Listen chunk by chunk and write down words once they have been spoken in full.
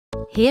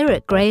Here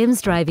at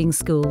Graham's Driving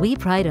School, we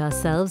pride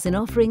ourselves in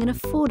offering an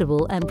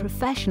affordable and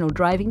professional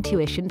driving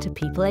tuition to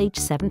people aged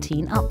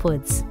 17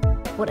 upwards.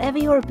 Whatever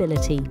your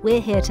ability,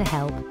 we're here to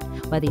help,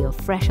 whether you're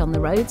fresh on the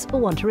roads or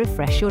want to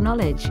refresh your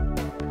knowledge.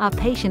 Our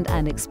patient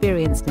and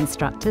experienced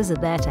instructors are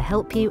there to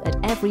help you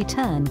at every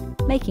turn,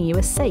 making you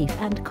a safe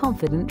and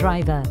confident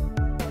driver.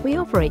 We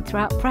operate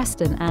throughout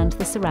Preston and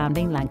the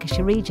surrounding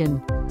Lancashire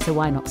region, so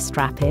why not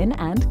strap in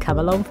and come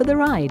along for the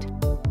ride?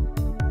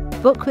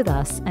 Book with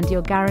us and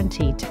you're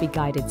guaranteed to be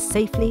guided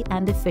safely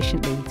and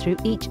efficiently through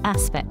each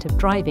aspect of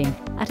driving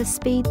at a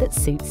speed that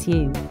suits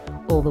you,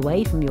 all the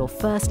way from your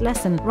first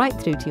lesson right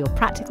through to your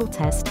practical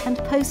test and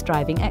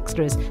post-driving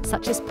extras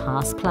such as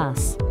Pass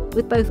Plus.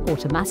 With both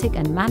automatic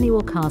and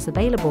manual cars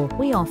available,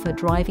 we offer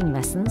driving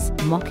lessons,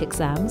 mock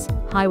exams,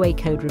 highway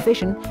code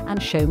revision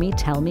and show me,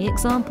 tell me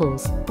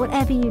examples.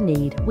 Whatever you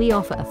need, we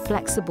offer a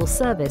flexible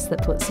service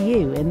that puts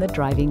you in the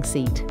driving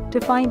seat.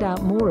 To find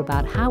out more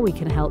about how we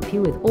can help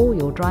you with all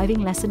your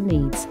driving lesson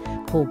needs,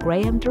 call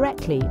Graham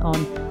directly on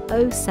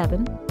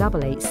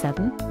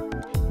 07887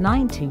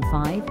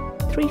 925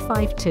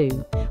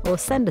 352 or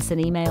send us an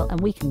email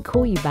and we can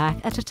call you back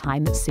at a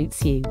time that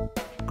suits you.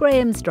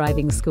 Graham's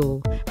Driving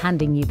School,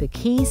 handing you the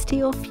keys to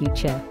your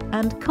future,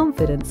 and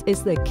confidence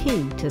is the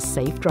key to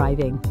safe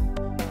driving.